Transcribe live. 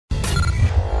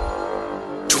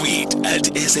Tweet at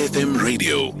SFM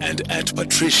Radio and at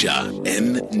Patricia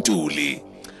N. Nduli.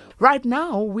 Right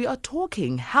now, we are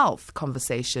talking health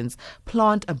conversations,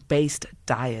 plant-based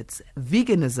diets,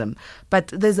 veganism. But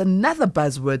there's another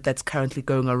buzzword that's currently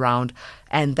going around,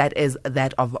 and that is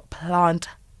that of plant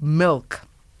milk.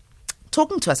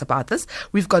 Talking to us about this,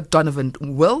 we've got Donovan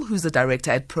Will, who's the director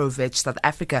at Proveg South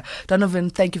Africa. Donovan,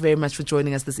 thank you very much for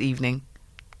joining us this evening.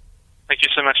 Thank you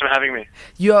so much for having me.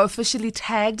 You are officially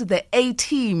tagged the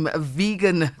A-Team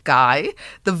vegan guy,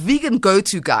 the vegan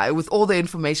go-to guy with all the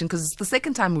information, because it's the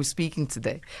second time we're speaking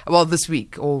today. Well, this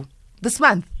week or this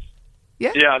month.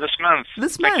 Yeah, this month.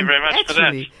 Thank you very much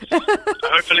actually. for that.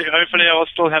 Hopefully I will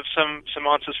still have some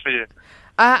answers for you.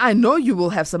 I know you will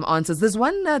have some answers. There's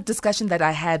one discussion that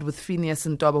I had with Phineas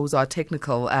Ntoba, who's our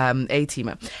technical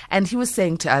A-teamer, and he was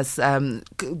saying to us,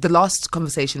 the last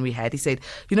conversation we had, he said,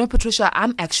 Patricia,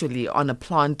 I'm actually on a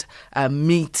plant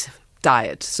meat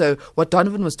diet. So what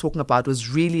Donovan was talking about was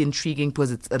really intriguing because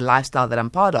it's a lifestyle that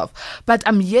I'm part of. But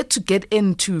I'm yet to get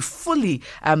into fully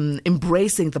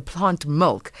embracing the plant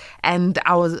milk. And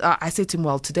I said to him,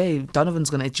 well, today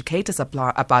Donovan's going to educate us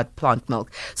about plant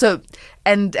milk. So,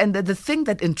 and the thing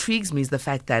that intrigues me is the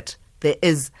fact that there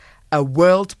is a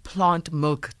World Plant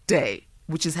Milk Day,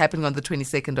 which is happening on the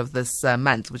 22nd of this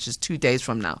month, which is 2 days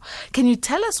from now. Can you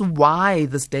tell us why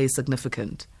this day is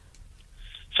significant?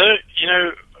 So,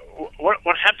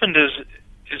 what happened is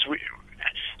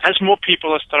as more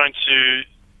people are starting to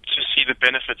see the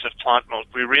benefits of plant milk,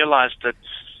 we realized that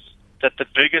the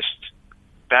biggest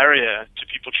barrier to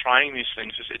people trying these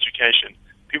things is education.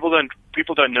 People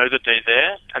don't know that they're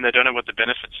there, and they don't know what the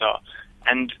benefits are.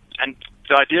 And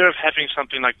the idea of having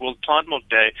something like World Plant Milk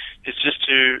Day is just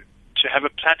to have a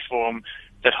platform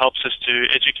that helps us to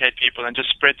educate people and just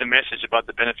spread the message about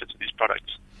the benefits of these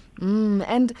products.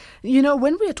 And,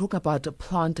 when we are talking about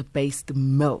plant-based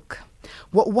milk,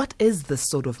 what is this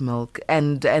sort of milk?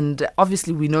 And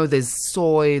obviously we know there's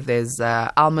soy, there's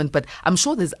almond, but I'm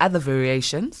sure there's other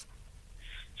variations.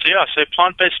 So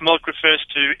plant-based milk refers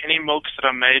to any milks that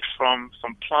are made from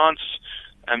plants.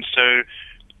 And so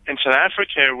in South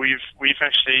Africa, we've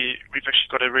actually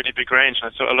got a really big range.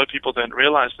 And so a lot of people don't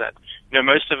realize that.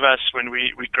 Most of us, when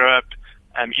we grow up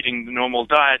eating the normal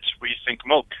diet, we think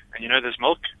milk. And there's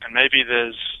milk, and maybe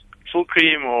there's full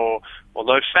cream or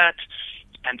low fat.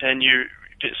 And then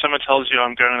someone tells you,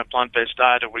 I'm going on a plant-based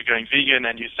diet, or we're going vegan,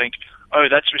 and you think, oh,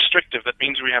 that's restrictive. That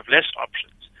means we have less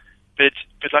options. But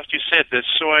like you said, there's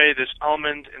soy, there's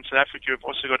almond. In South Africa, we've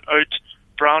also got oat,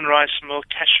 brown rice milk,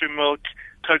 cashew milk,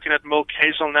 coconut milk,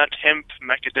 hazelnut, hemp,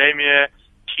 macadamia,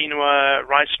 quinoa,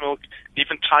 rice milk,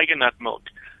 even tiger nut milk.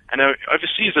 And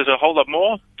overseas, there's a whole lot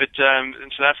more, but in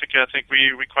South Africa, I think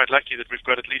we're quite lucky that we've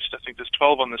got at least, I think there's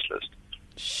 12 on this list.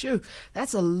 Shoo,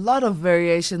 that's a lot of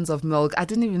variations of milk. I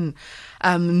didn't even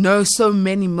know so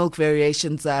many milk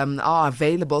variations are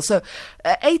available. So,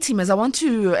 A-teamers, I want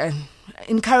to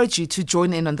encourage you to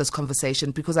join in on this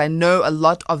conversation, because I know a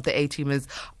lot of the A-teamers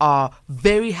are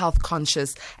very health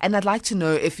conscious, and I'd like to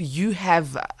know if you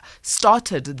have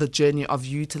started the journey of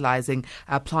utilizing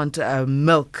plant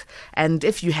milk. And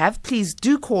if you have, please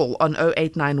do call on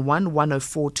 0891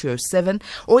 104 207,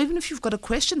 or even if you've got a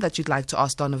question that you'd like to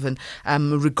ask Donovan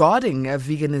regarding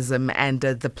veganism and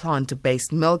the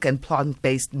plant-based milk and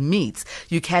plant-based meats,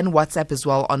 you can WhatsApp as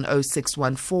well on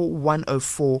 0614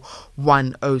 104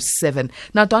 107.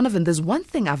 Now, Donovan, there's one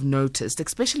thing I've noticed,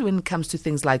 especially when it comes to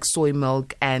things like soy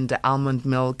milk and almond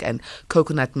milk and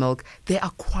coconut milk, they are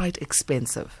quite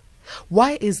expensive.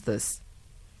 Why is this?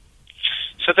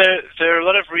 So there are a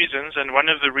lot of reasons, and one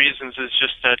of the reasons is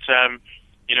just that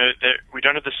we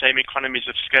don't have the same economies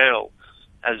of scale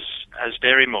as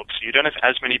dairy milk. So you don't have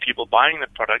as many people buying the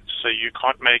product, so you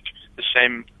can't make the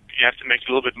same. You have to make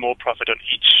a little bit more profit on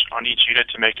each unit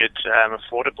to make it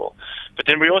affordable. But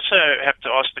then we also have to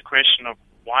ask the question of,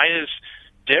 why is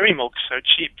dairy milk so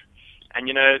cheap? And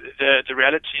the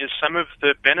reality is, some of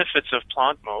the benefits of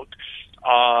plant milk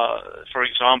are, for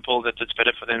example, that it's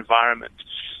better for the environment.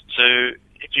 So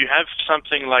if you have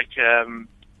something like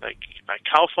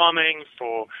cow farming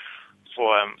for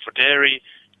dairy,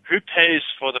 who pays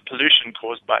for the pollution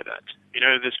caused by that?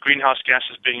 There's greenhouse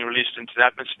gases being released into the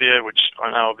atmosphere, which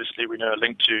are now obviously we know are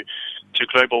linked to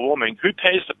global warming. Who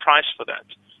pays the price for that?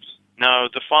 Now,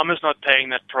 the farmer's not paying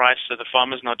that price, so the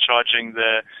farmer's not charging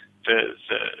the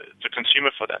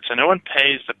consumer for that. So no one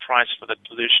pays the price for that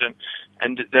pollution.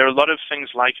 And there are a lot of things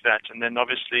like that. And then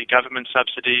obviously government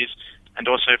subsidies. And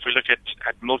also, if we look at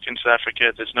milk in South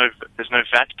Africa, there's no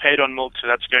VAT paid on milk, so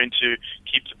that's going to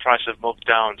keep the price of milk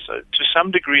down. So to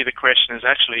some degree, the question is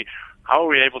actually, how are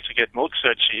we able to get milk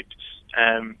so cheap?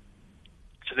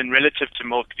 So then relative to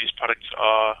milk, these products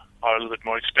are a little bit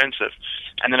more expensive.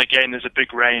 And then again, there's a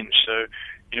big range. So,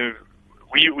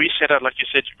 we set out, like you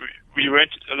said, we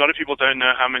weren't, a lot of people don't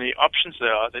know how many options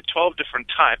there are. There are 12 different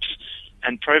types,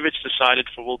 and Proveg decided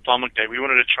for World Palm Milk Day, we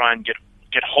wanted to try and get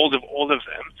hold of all of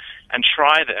them and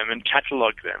try them and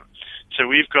catalog them. So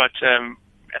we've got,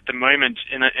 at the moment,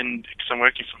 because I'm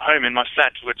working from home in my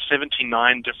flat, we've got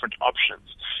 79 different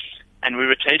options. And we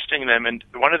were tasting them, and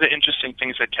one of the interesting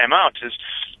things that came out is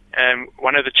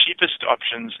one of the cheapest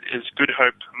options is Good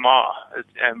Hope Ma,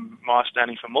 Ma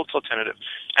standing for Milk Alternative.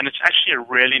 And it's actually a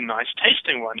really nice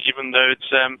tasting one, even though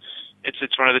it's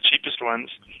one of the cheapest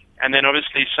ones. And then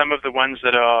obviously some of the ones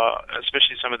that are,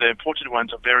 especially some of the imported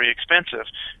ones, are very expensive,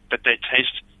 but they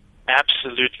taste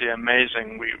absolutely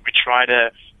amazing. We tried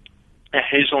a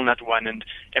hazelnut one, and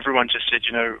everyone just said,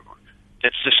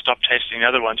 let's just stop tasting the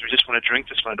other ones. We just want to drink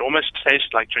this one. It almost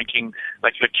tastes like drinking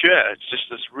like liqueur. It's just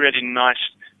this really nice,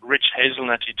 rich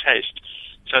hazelnutty taste.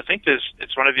 So I think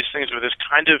it's one of these things where there's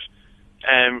kind of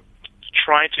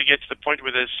trying to get to the point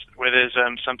where there's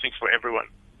something for everyone.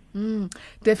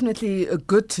 Definitely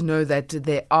good to know that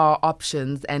there are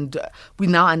options, and we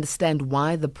now understand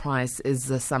why the price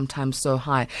is sometimes so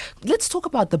high. Let's talk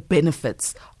about the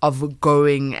benefits of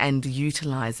going and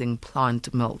utilizing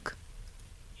plant milk.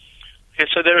 Okay,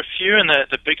 so there are a few, and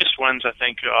the biggest ones I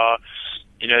think are,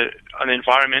 on the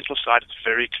environmental side, it's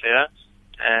very clear.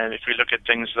 And if we look at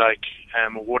things like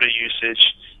water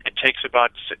usage, it takes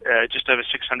about just over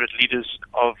 600 liters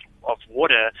of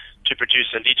water to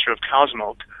produce a liter of cow's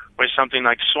milk, whereas something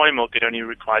like soy milk, it only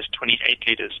requires 28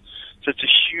 liters. So it's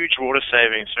a huge water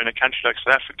saving. So in a country like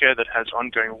South Africa that has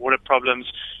ongoing water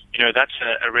problems, that's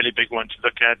a really big one to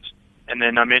look at. And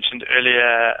then I mentioned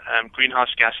earlier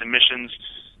greenhouse gas emissions,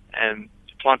 and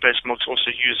plant-based milks also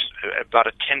use about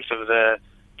a tenth of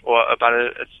or about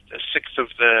a sixth of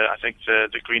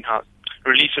the greenhouse,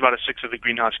 release about a sixth of the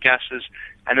greenhouse gases,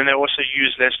 and then they also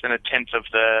use less than a tenth of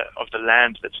the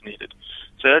land that's needed.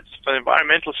 So that's, for the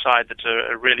environmental side, that's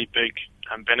a really big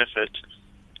benefit.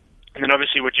 And then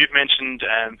obviously what you've mentioned,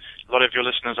 a lot of your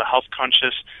listeners are health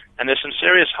conscious, and there's some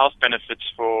serious health benefits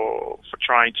for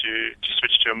trying to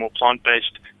switch to a more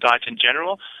plant-based diet in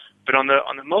general. But on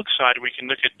the milk side, we can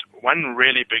look at one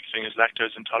really big thing is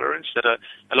lactose intolerance, that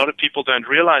a lot of people don't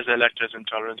realize they're lactose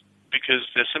intolerant because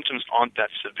their symptoms aren't that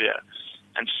severe.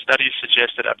 And studies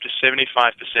suggest that up to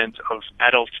 75% of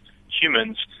adult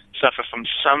humans suffer from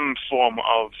some form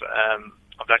of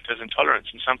lactose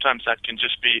intolerance. And sometimes that can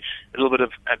just be a little bit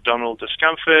of abdominal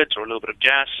discomfort or a little bit of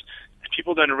gas. And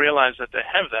people don't realize that they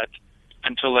have that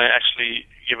until they actually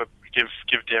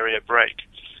give dairy a break.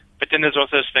 But then there's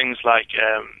also things like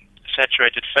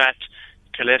saturated fat,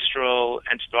 cholesterol,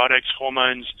 antibiotics,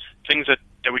 hormones, things that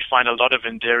we find a lot of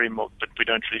in dairy milk, but we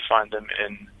don't really find them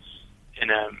in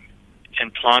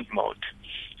plant milk.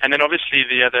 And then obviously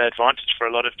the other advantage for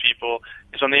a lot of people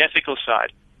is on the ethical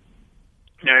side.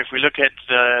 If we look at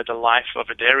the life of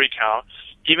a dairy cow,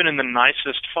 even in the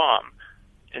nicest farm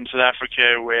in South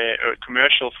Africa, where a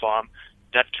commercial farm,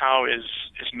 that cow is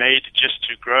made just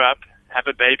to grow up, have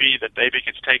a baby, that baby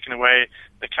gets taken away,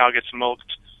 the cow gets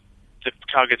milked, the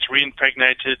cow gets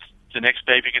reimpregnated, the next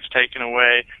baby gets taken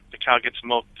away, the cow gets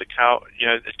milked, the cow,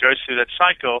 it goes through that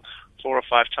cycle 4 or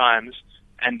 5 times,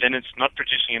 and then it's not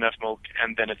producing enough milk,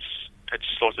 and then it's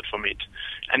slaughtered for meat.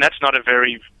 And that's not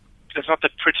the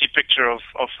pretty picture of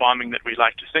farming that we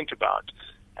like to think about.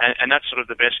 And that's sort of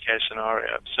the best case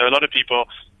scenario. So a lot of people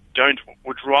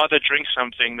would rather drink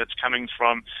something that's coming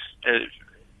from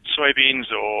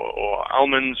soybeans or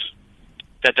almonds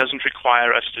that doesn't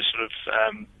require us to sort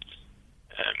of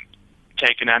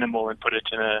take an animal and put it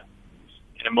in a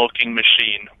milking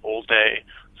machine all day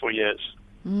for years.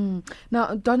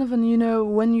 Now, Donovan,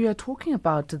 when you are talking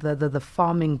about the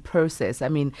farming process, I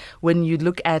mean, when you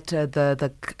look at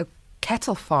the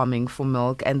cattle farming for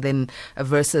milk and then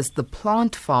versus the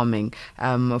plant farming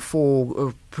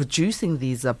for producing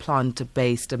these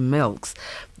plant-based milks,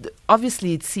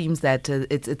 obviously it seems that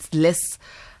it's less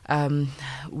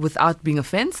without being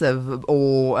offensive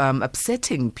or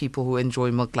upsetting people who enjoy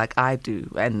milk like I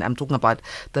do, and I'm talking about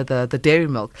the dairy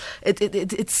milk.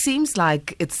 It seems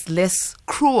like it's less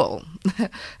cruel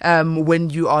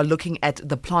when you are looking at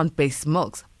the plant-based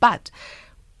milks. But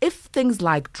if things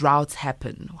like droughts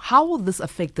happen, how will this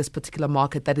affect this particular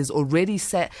market that is already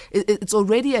set? It's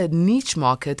already a niche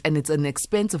market and it's an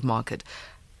expensive market.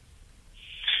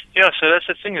 Yeah, so that's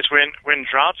the thing is when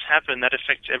droughts happen, that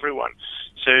affects everyone.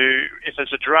 So if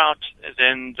there's a drought,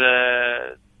 then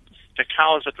the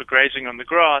cows that were grazing on the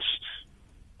grass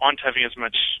don't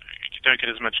get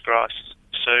as much grass.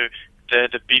 So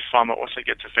the beef farmer also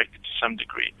gets affected to some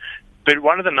degree. But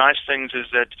one of the nice things is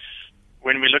that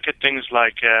when we look at things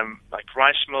like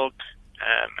rice milk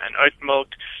and oat milk,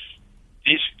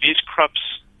 these crops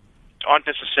aren't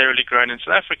necessarily grown in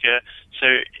South Africa. So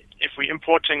if we're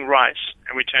importing rice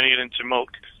and we're turning it into milk,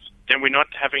 then we're not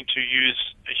having to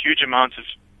use a huge amount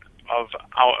of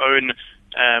our own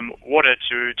water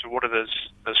to water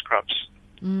those crops.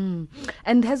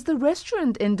 And has the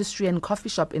restaurant industry and coffee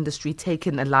shop industry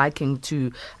taken a liking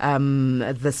to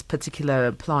this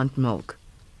particular plant milk?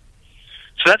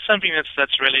 So that's something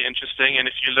that's really interesting. And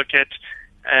if you look at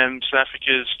South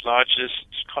Africa's largest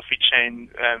coffee chain,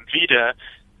 Vida,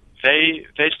 they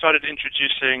started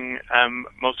introducing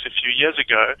milks a few years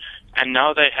ago, and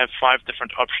now they have 5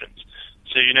 different options.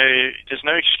 So, there's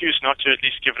no excuse not to at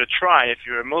least give it a try if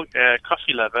you're a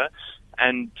coffee lover.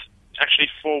 And actually,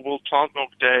 for World Plant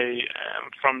Milk Day,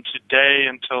 from today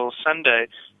until Sunday,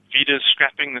 Vida's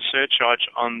scrapping the surcharge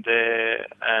on their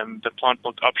the plant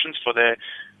milk options for their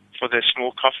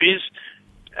small coffees.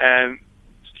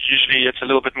 Usually, it's a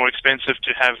little bit more expensive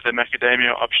to have the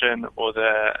macadamia option or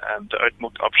the oat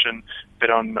milk option, but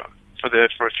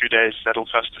for a few days that'll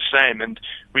cost the same. And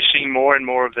we're seeing more and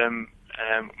more of them,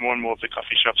 more and more of the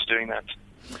coffee shops doing that.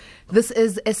 This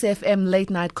is SFM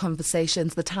Late Night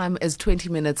Conversations. The time is 20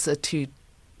 minutes to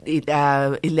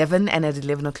 11, and at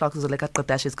 11 o'clock, Zoleka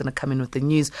Kodash is going to come in with the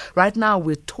news. Right now,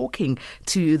 we're talking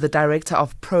to the director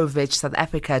of Proveg South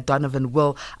Africa, Donovan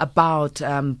Will, about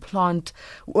World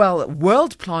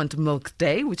Plant Milk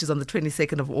Day, which is on the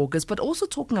 22nd of August, but also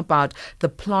talking about the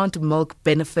plant milk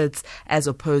benefits as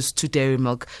opposed to dairy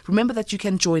milk. Remember that you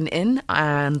can join in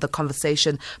on the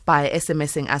conversation by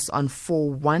SMSing us on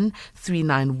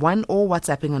 41391 or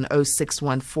WhatsApping on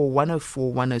 0614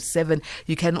 104 107.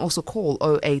 You can also call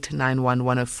 0891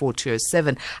 104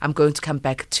 207. I'm going to come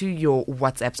back to your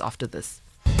WhatsApps after this.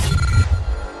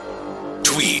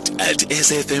 Tweet at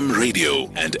SFM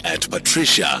Radio and at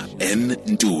Patricia N.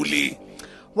 Nduli.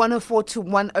 104 to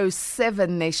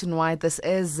 107 nationwide. This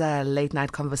is Late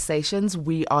Night Conversations.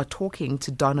 We are talking to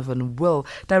Donovan Will,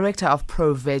 director of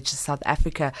Proveg South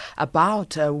Africa,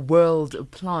 about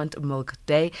World Plant Milk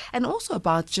Day and also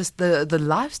about just the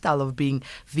lifestyle of being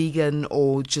vegan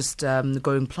or just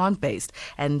going plant-based.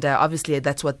 And obviously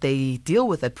that's what they deal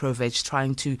with at Proveg,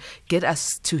 trying to get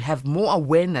us to have more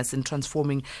awareness in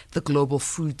transforming the global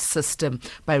food system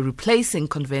by replacing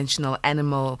conventional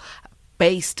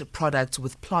animal-based products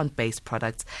with plant-based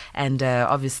products. And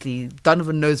obviously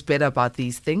Donovan knows better about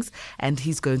these things, and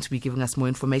he's going to be giving us more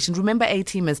information. Remember,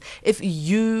 A-teamers, if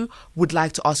you would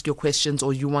like to ask your questions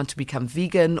or you want to become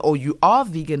vegan or you are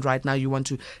vegan right now, you want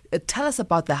to tell us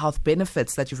about the health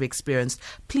benefits that you've experienced,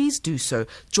 please do so.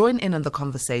 Join in on the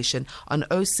conversation on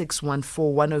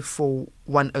 0614 104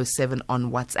 107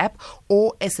 on WhatsApp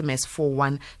or SMS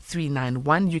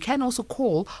 41391. You can also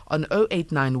call on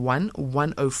 0891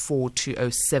 104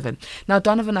 207. Now,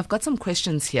 Donovan, I've got some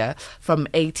questions here from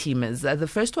A-teamers. The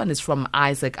first one is from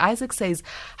Isaac. Isaac says,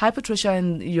 "Hi, Patricia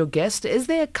and your guest. Is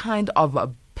there a kind of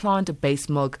a plant-based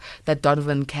milk that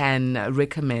Donovan can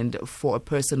recommend for a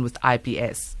person with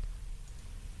IBS?"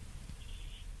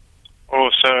 Oh,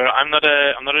 so I'm not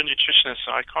a nutritionist,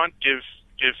 so I can't give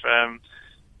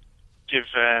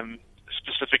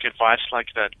specific advice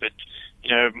like that. But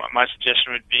my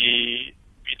suggestion would be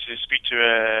to speak to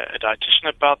a dietitian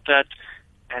about that.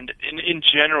 And in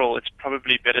general, it's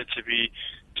probably better to be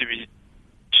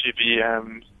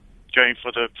going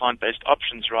for the plant-based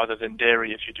options rather than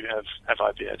dairy if you do have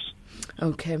IBS.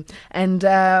 Okay. And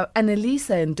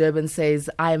Annalisa in Durban says,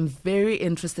 "I am very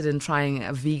interested in trying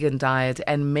a vegan diet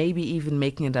and maybe even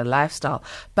making it a lifestyle,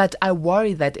 but I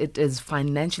worry that it is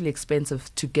financially expensive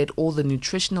to get all the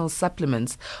nutritional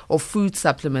supplements or food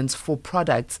supplements for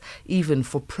products, even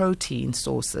for protein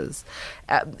sources."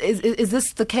 Is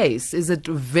this the case? Is it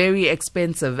very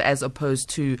expensive as opposed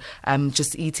to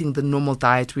just eating the normal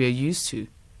diet we are used to?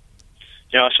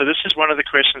 Yeah, so this is one of the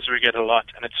questions we get a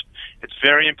lot, and it's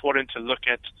very important to look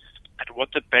at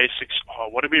what the basics are.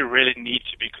 What do we really need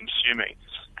to be consuming?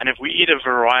 And if we eat a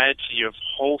variety of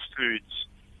whole foods,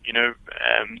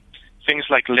 things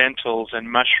like lentils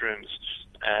and mushrooms,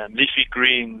 leafy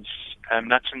greens,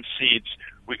 nuts and seeds,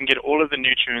 we can get all of the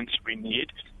nutrients we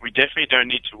need. We definitely don't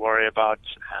need to worry about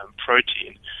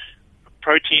protein.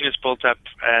 Protein is built up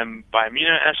by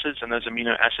amino acids, and those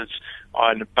amino acids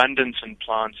are in abundance in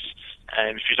plants.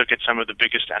 And if you look at some of the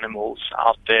biggest animals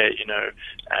out there,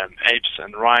 apes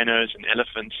and rhinos and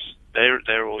elephants,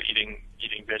 they're all eating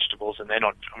vegetables, and they're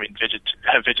not.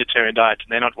 Vegetarian diet, and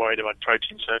they're not worried about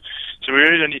protein. So we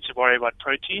really don't need to worry about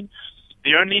protein.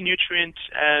 The only nutrient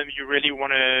you really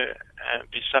want to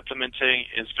be supplementing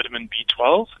is vitamin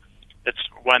B12. that's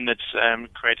one that's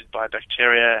created by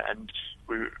bacteria, and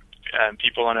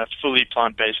people on a fully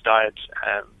plant-based diet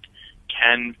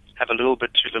can have a little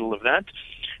bit too little of that.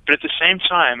 But at the same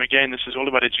time, again, this is all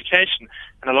about education,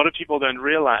 and a lot of people don't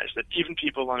realize that even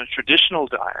people on a traditional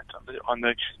diet, on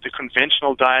the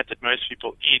conventional diet that most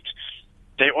people eat,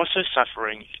 they're also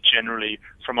suffering generally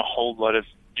from a whole lot of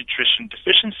nutrition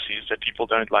deficiencies that people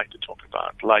don't like to talk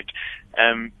about, like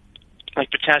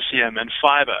potassium and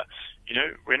fiber. You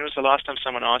know, when was the last time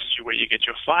someone asked you where you get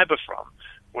your fiber from?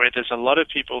 Where there's a lot of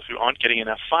people who aren't getting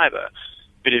enough fiber.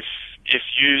 But if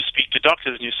you speak to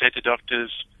doctors and you say to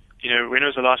doctors, you know, when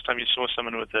was the last time you saw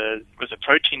someone with a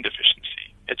protein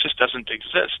deficiency? It just doesn't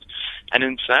exist. And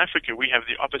in South Africa, we have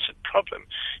the opposite problem.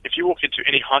 If you walk into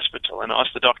any hospital and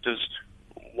ask the doctors,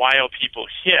 why are people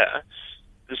here?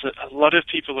 There's a lot of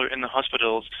people who are in the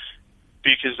hospitals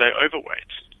because they're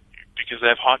overweight, because they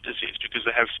have heart disease, because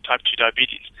they have type 2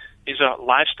 diabetes. These are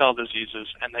lifestyle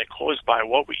diseases, and they're caused by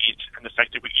what we eat and the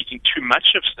fact that we're eating too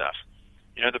much of stuff.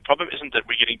 You know, the problem isn't that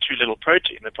we're getting too little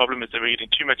protein. The problem is that we're getting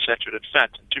too much saturated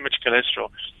fat and too much cholesterol.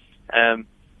 And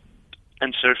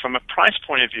so from a price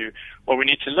point of view, what we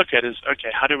need to look at is,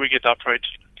 okay, how do we get our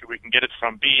protein? Okay, we can get it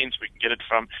from beans, we can get it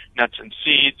from nuts and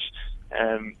seeds,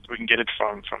 we can get it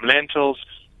from lentils.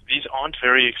 These aren't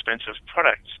very expensive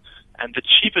products. And the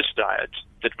cheapest diet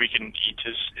that we can eat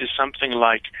is something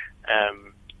like,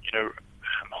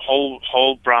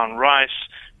 whole brown rice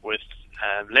with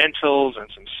lentils and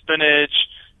some spinach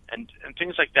and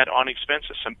things like that aren't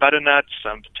expensive. Some butternuts,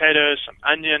 some potatoes, some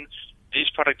onion. These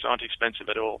products aren't expensive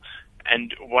at all.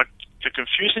 And what the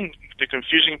confusing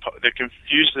part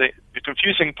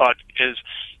is,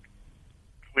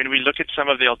 when we look at some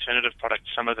of the alternative products,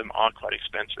 some of them are quite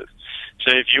expensive.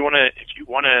 So if you want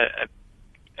a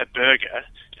burger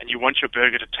and you want your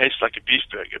burger to taste like a beef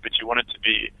burger, but you want it to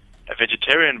be a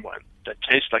vegetarian one that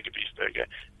tastes like a beef burger,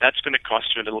 that's going to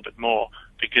cost you a little bit more,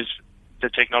 because the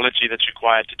technology that's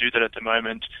required to do that at the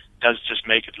moment does just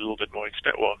make it a little bit more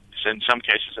expensive. Well, in some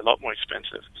cases, a lot more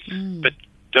expensive. But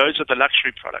those are the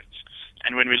luxury products.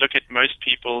 And when we look at most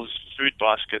people's food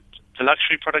basket, the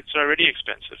luxury products are already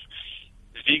expensive.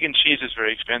 Vegan cheese is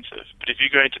very expensive, but if you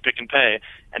go into Pick and Pay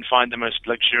and find the most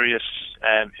luxurious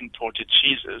imported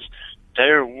cheeses,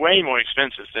 they're way more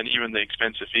expensive than even the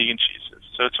expensive vegan cheeses.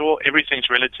 So everything's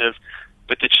relative,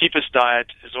 but the cheapest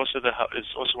diet is also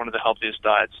one of the healthiest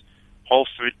diets. Whole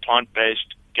food,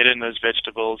 plant-based, get in those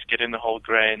vegetables, get in the whole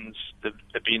grains, the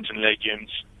beans and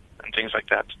legumes, and things like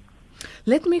that.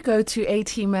 Let me go to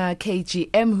A-Team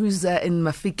KGM, who's in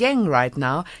Mafikeng right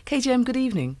now. KGM, good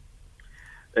evening.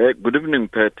 Good evening,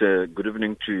 Pat. Good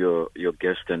evening to your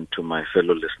guest and to my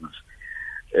fellow listeners.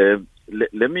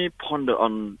 Let me ponder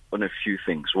on a few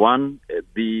things. One,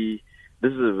 this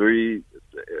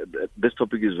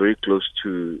topic is very close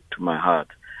to my heart,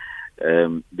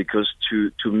 because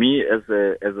to me as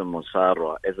a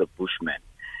Mosarwa, as a bushman,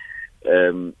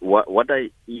 what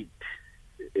I eat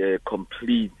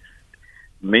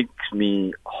makes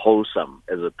me wholesome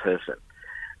as a person.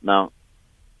 Now,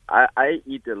 I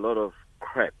eat a lot of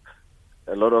crap,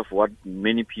 a lot of what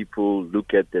many people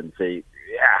look at and say,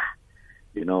 yeah,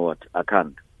 you know what, I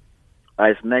can't.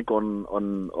 I snack on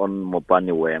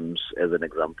mopane worms, as an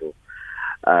example.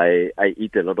 I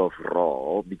eat a lot of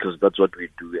raw, because that's what we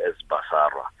do as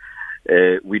Basara.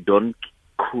 We don't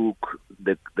cook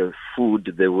the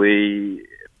food the way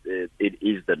it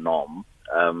is the norm.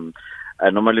 I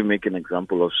normally make an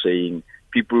example of saying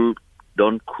people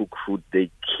don't cook food,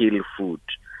 they kill food.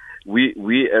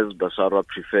 We as Basara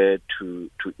prefer to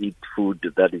eat food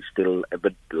that is still a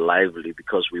bit lively,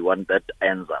 because we want that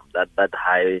enzyme, that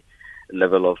high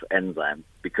level of enzyme,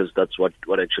 because that's what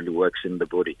actually works in the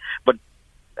body. But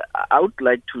I would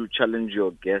like to challenge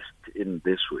your guest in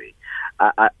this way.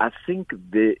 I think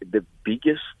the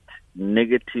biggest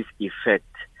negative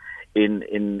effect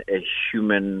in a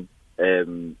human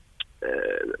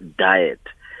diet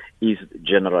is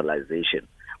generalization.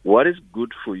 What is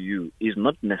good for you is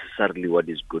not necessarily what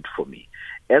is good for me.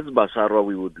 As Basara,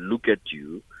 we would look at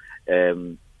you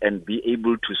and be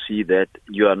able to see that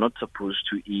you are not supposed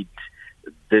to eat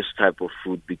this type of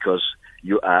food because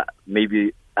you are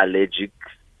maybe allergic,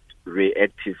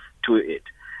 reactive to it.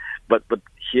 But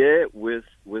here with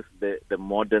the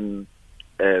modern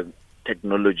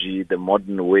technology, the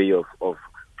modern way of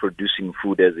producing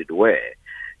food, as it were,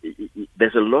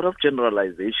 there's a lot of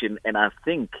generalization, and I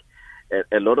think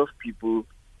a lot of people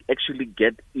actually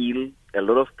get ill. A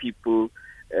lot of people.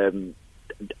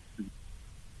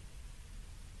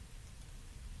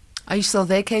 Are you still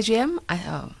there, KGM?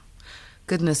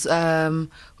 Goodness,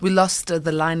 we lost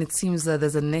the line. It seems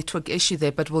there's a network issue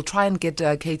there, but we'll try and get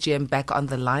KGM back on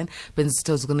the line.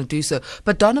 Benzisto's going to do so.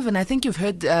 But Donovan, I think you've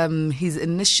heard his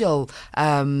initial,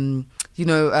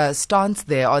 stance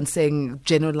there on saying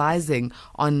generalizing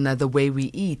on the way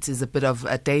we eat is a bit of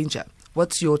a danger.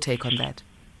 What's your take on that?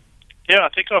 Yeah, I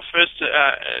think our first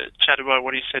chat about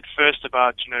what he said first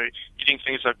about, eating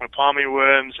things like palmy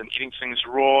worms and eating things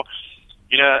raw,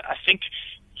 I think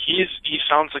he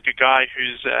sounds like a guy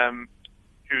who's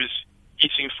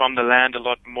eating from the land a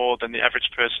lot more than the average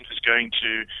person who's going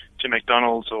to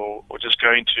McDonald's or just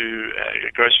going to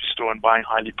a grocery store and buying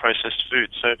highly processed food.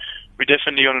 So we're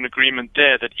definitely on an agreement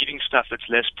there that eating stuff that's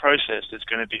less processed is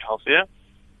going to be healthier.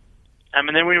 And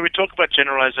then when we talk about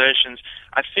generalizations,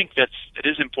 I think that it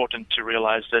is important to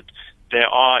realize that there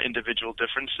are individual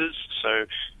differences. So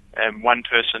one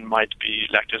person might be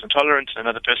lactose intolerant and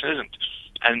another person isn't.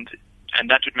 And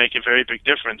that would make a very big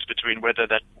difference between whether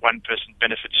that one person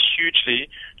benefits hugely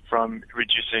from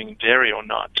reducing dairy or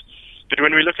not. But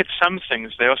when we look at some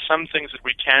things, there are some things that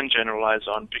we can generalize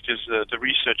on because the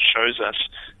research shows us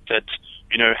that,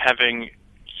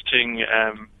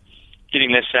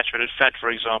 eating less saturated fat, for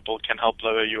example, can help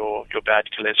lower your bad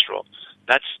cholesterol.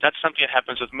 That's something that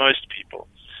happens with most people.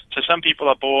 So some people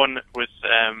are born with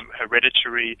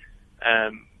hereditary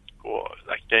or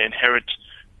like they inherit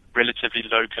relatively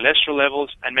low cholesterol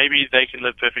levels, and maybe they can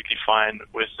live perfectly fine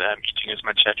with eating as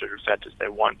much saturated fat as they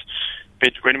want.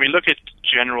 But when we look at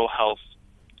general health,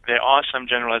 there are some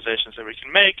generalizations that we can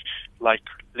make, like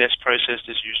less processed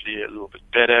is usually a little bit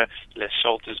better, less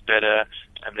salt is better,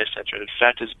 and less saturated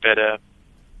fat is better.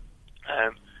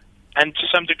 And to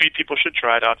some degree, people should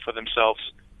try it out for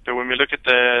themselves. But when we look at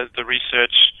the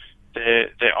research,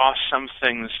 there are some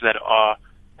things that are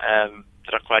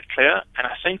quite clear. And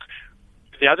I think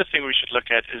the other thing we should look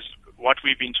at is what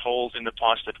we've been told in the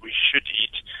past that we should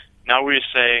eat. Now we're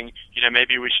saying,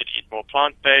 maybe we should eat more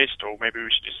plant-based, or maybe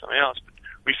we should do something else. But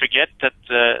we forget that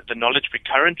the knowledge we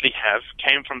currently have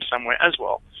came from somewhere as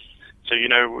well. So,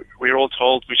 we're all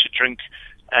told we should drink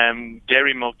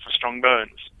dairy milk for strong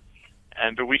bones.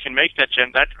 But we can make that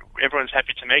everyone's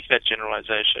happy to make that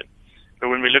generalization. But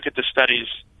when we look at the studies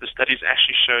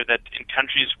actually show that in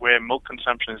countries where milk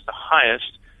consumption is the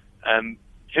highest,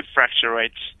 hip fracture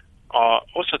rates are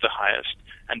also the highest,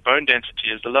 and bone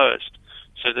density is the lowest.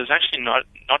 So there's actually not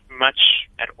much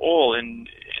at all in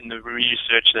the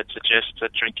research that suggests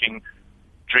that drinking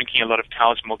a lot of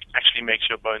cow's milk actually makes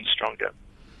your bones stronger.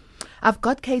 I've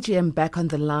got KGM back on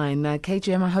the line.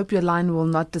 KGM, I hope your line will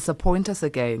not disappoint us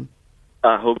again.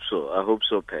 I hope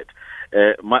so, Pat.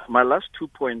 My last 2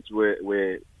 points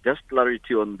were just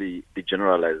clarity on the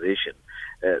generalization.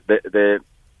 The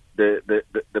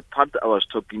part that I was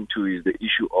talking to is the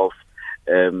issue of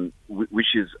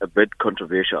which is a bit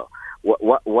controversial.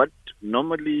 What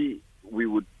normally we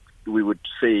would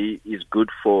say is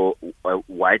good for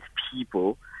white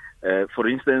people. For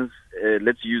instance,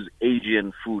 let's use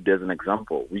Asian food as an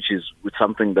example, which is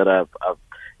something that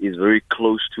is very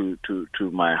close to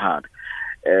my heart.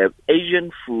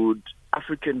 Asian food,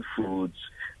 African foods,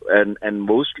 and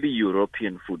mostly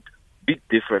European food. Big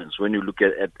difference when you look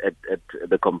at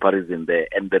the comparison there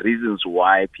and the reasons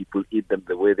why people eat them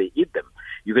the way they eat them.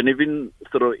 You can even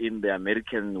throw in the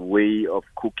American way of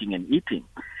cooking and eating.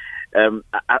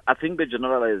 I think the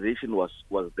generalization was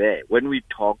there. When we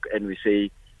talk and we say,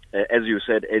 as you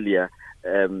said earlier,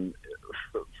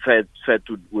 fat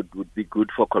would be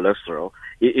good for cholesterol.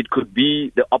 It could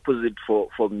be the opposite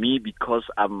for me because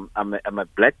I'm a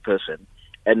black person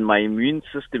and my immune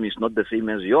system is not the same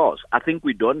as yours. I think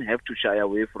we don't have to shy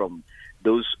away from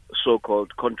those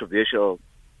so-called controversial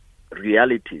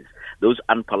realities, those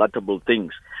unpalatable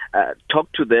things.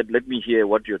 Talk to that. Let me hear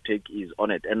what your take is on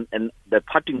it. And the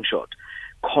parting shot,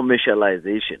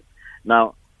 commercialization.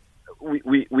 Now,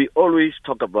 we always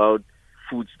talk about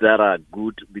foods that are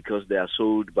good because they are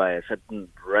sold by a certain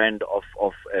brand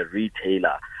of a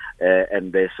retailer.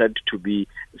 And they're said to be,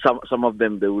 some of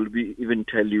them, they will be even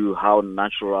tell you how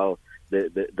natural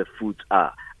the foods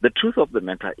are. The truth of the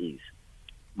matter is,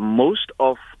 most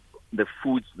of the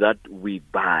foods that we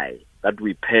buy, that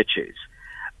we purchase,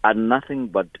 are nothing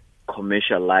but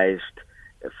commercialized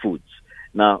foods.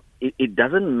 Now, it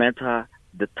doesn't matter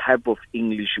the type of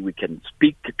English we can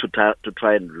speak to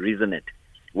try and reason it.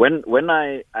 When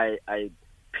I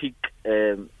pick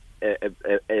a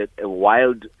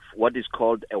wild, what is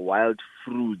called a wild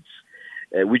fruits,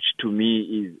 which to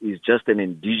me is just an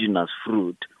indigenous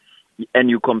fruit, and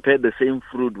you compare the same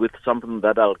fruit with something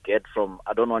that I'll get from,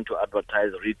 I don't want to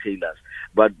advertise retailers,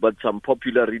 but some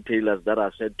popular retailers that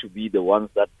are said to be the ones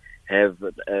that have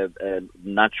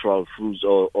natural foods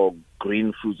or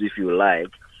green foods, if you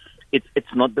like,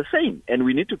 it's not the same. And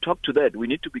we need to talk to that. We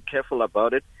need to be careful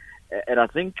about it. And I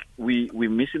think we're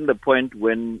missing the point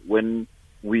when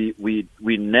we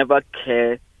never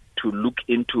care to look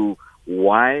into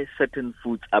why certain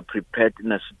foods are prepared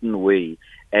in a certain way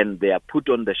and they are put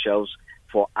on the shelves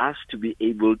for us to be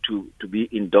able to be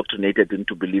indoctrinated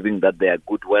into believing that they are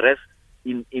good, whereas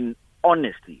in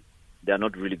honesty, they are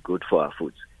not really good for our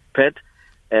foods. Pat,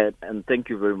 and thank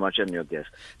you very much, and your guest.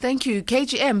 Thank you.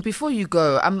 KGM, before you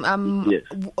go, Yes.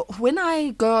 When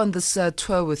I go on this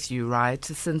tour with you, right,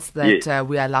 since that Yes.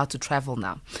 we are allowed to travel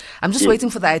now, I'm just Yes. waiting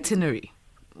for the itinerary.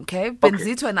 Okay,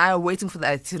 Benzito and I are waiting for the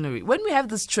itinerary. When we have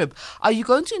this trip, are you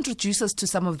going to introduce us to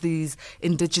some of these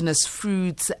indigenous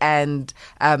fruits and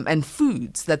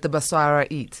foods that the Baswara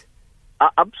eat?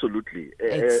 Absolutely.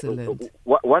 Excellent.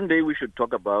 One day we should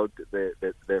talk about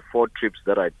the 4 trips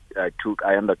that I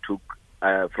undertook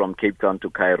from Cape Town to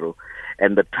Cairo,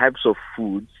 and the types of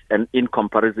foods, and in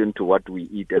comparison to what we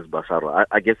eat as Basara.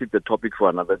 I guess it's a topic for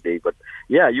another day, but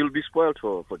yeah, you'll be spoiled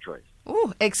for choice.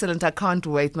 Oh, excellent. I can't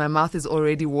wait. My mouth is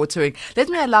already watering. Let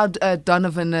me allow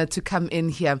Donovan to come in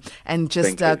here and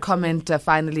just comment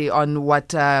finally on what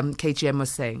KGM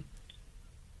was saying.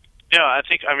 Yeah,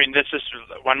 this is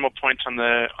one more point on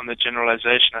the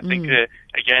generalization. I think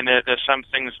again there's some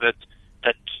things that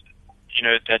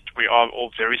we are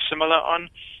all very similar on,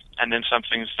 and then some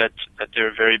things that there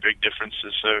are very big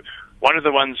differences. So one of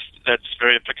the ones that's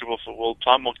very applicable for World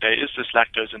Plant Milk Day is this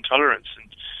lactose intolerance,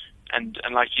 and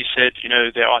like you said,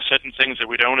 there are certain things that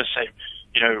we don't want to say,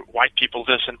 white people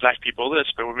this and black people this,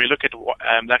 but when we look at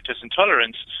lactose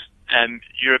intolerance,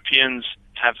 Europeans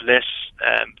have less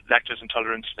lactose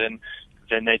intolerance than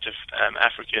native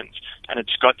Africans, and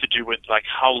it's got to do with like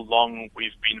how long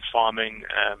we've been farming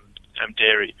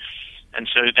dairy. And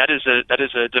so that is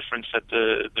a difference that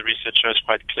the research shows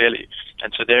quite clearly.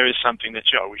 And so there is something that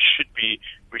we should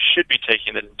be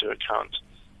taking that into account.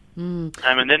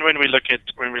 And then when we look at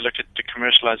the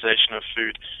commercialization of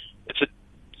food,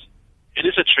 it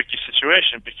is a tricky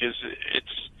situation because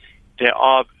there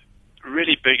are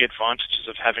really big advantages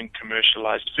of having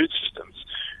commercialized food systems,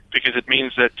 because it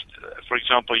means that, for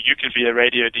example, you can be a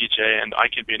radio DJ and I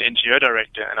can be an NGO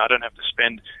director, and I don't have to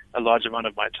spend a large amount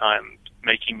of my time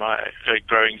making my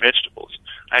growing vegetables.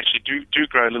 I actually do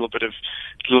grow a little bit of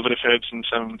herbs and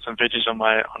some veggies on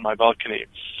my balcony.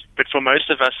 But for most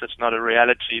of us, it's not a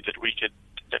reality that we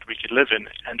could live in.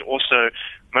 And also,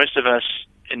 most of us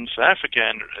in South Africa,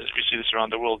 and we see this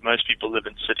around the world, most people live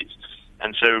in cities,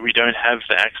 and so we don't have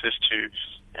the access to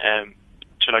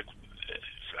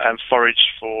forage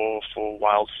for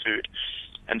wild food.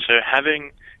 And so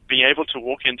being able to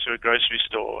walk into a grocery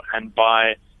store and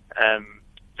buy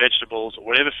vegetables or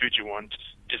whatever food you want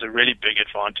is a really big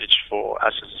advantage for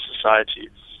us as a society.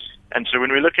 And so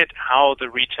when we look at how the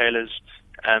retailers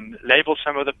label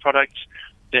some of the products,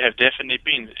 there have definitely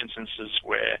been instances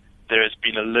where there has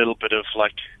been a little bit of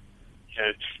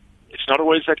it's not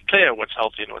always that clear what's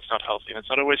healthy and what's not healthy, and it's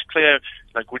not always clear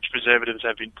which preservatives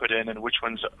have been put in and which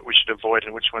ones we should avoid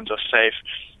and which ones are safe.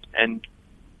 And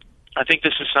I think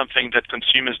this is something that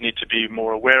consumers need to be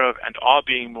more aware of and are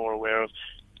being more aware of,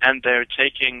 and they're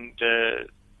taking the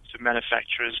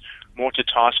manufacturers more to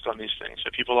task on these things. So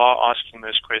people are asking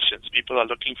those questions. People are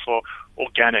looking for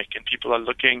organic, and people are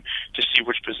looking to see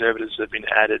which preservatives have been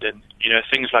added. And,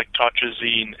 things like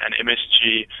tartrazine and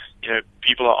MSG,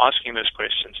 people are asking those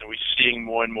questions, and we're seeing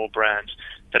more and more brands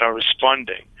that are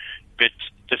responding. But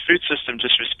the food system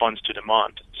just responds to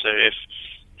demand. So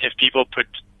if people put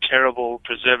terrible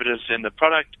preservatives in the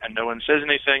product and no one says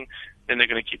anything, then they're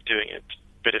going to keep doing it.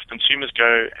 But if consumers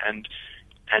go and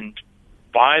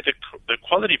buy the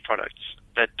quality products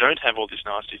that don't have all these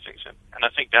nasty things in, and I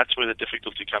think that's where the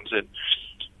difficulty comes in.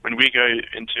 When we go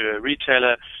into a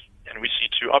retailer and we see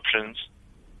 2 options,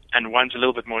 and one's a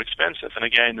little bit more expensive, and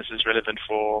again, this is relevant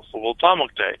for World Plant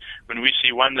Milk Day. When we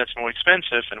see one that's more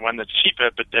expensive and one that's cheaper,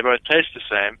 but they both taste the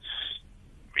same,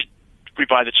 we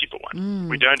buy the cheaper one.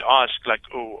 We don't ask,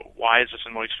 why is this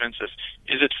one more expensive?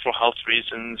 Is it for health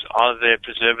reasons? Are there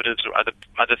preservatives or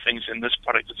other things in this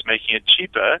product that's making it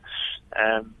cheaper?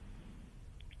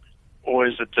 Or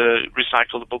is it the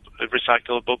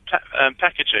recyclable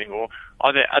packaging? Or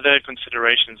are there other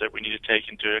considerations that we need to take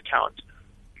into account?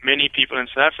 Many people in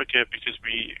South Africa, because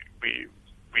we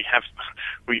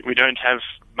don't have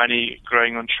money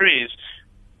growing on trees,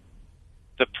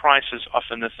 the price is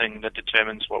often the thing that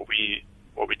determines what we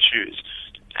choose.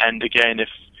 And again,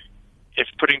 if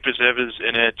putting preservatives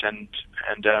in it and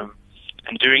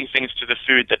doing things to the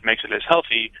food that makes it less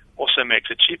healthy also makes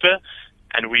it cheaper,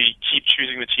 and we keep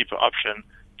choosing the cheaper option,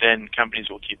 then companies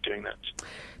will keep doing that.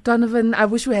 Donovan, I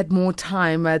wish we had more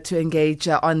time to engage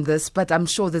on this, but I'm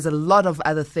sure there's a lot of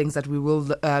other things that we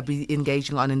will be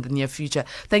engaging on in the near future.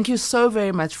 Thank you so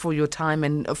very much for your time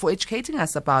and for educating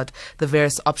us about the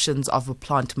various options of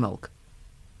plant milk.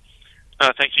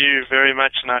 Thank you very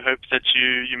much, and I hope that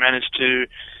you managed to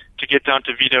get down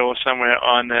to Vito or somewhere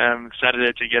on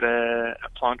Saturday to get a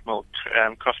plant milk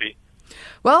coffee.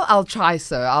 Well, I'll try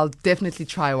so. I'll definitely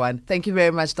try one. Thank you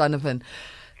very much, Donovan.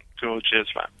 Cool, cheers,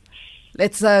 man.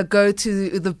 Let's go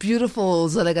to the beautiful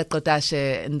Zolega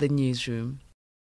Kotashe in the newsroom.